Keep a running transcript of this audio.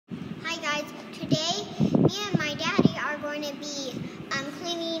going to be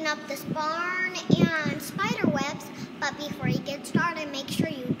cleaning up this barn and spider webs. But before you get started, make sure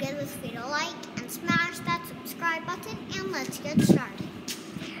you give this video a like and smash that subscribe button, and let's get started.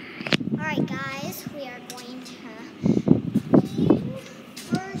 Alright guys, we are going to clean.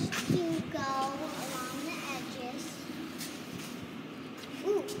 First you go along the edges.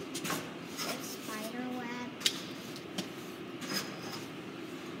 Ooh, there's spider web.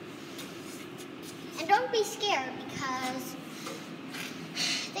 And don't be scared because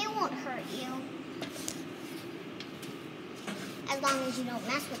they won't hurt you. As long as you don't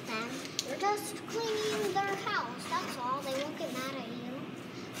mess with them. You're just cleaning their house, that's all. They won't get mad at you.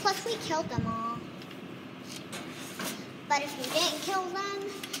 Plus, we killed them all. But if you didn't kill them,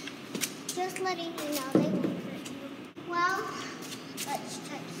 just letting you know, they won't hurt you. Well, let's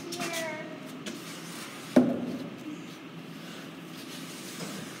check here.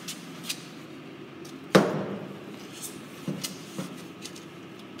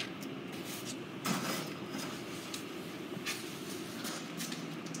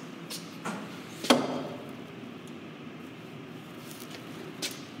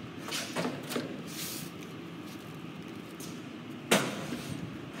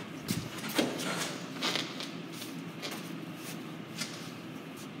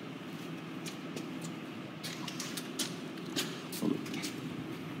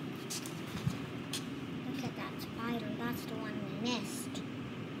 That's the one we missed.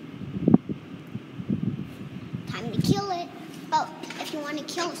 Time to kill it. But if you want to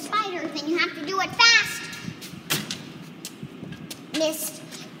kill a spider, then you have to do it fast. Missed.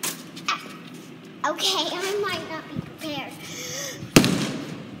 Okay, I might not be prepared.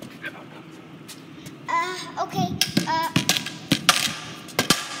 Okay.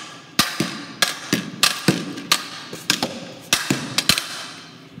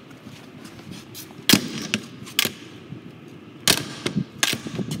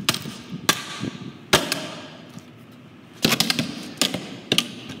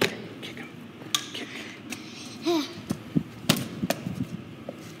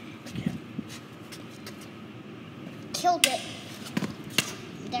 Killed it.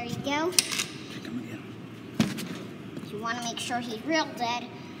 There you go. You want to make sure he's real dead.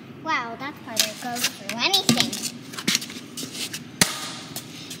 Wow, that spider goes through anything.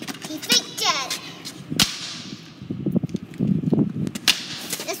 He's fake dead.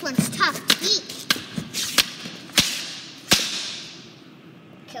 This one's tough to beat.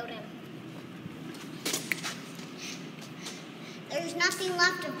 Killed him. There's nothing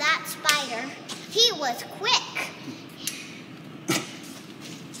left of that spider. He was quick.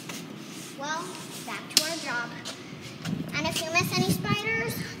 Well, back to our job. And if you miss any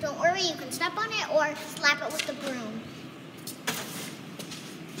spiders, don't worry, you can step on it or slap it with the broom.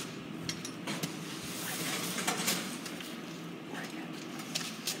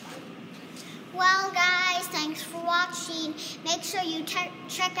 Well guys, thanks for watching. Make sure you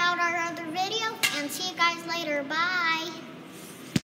check out our other video and see you guys later. Bye.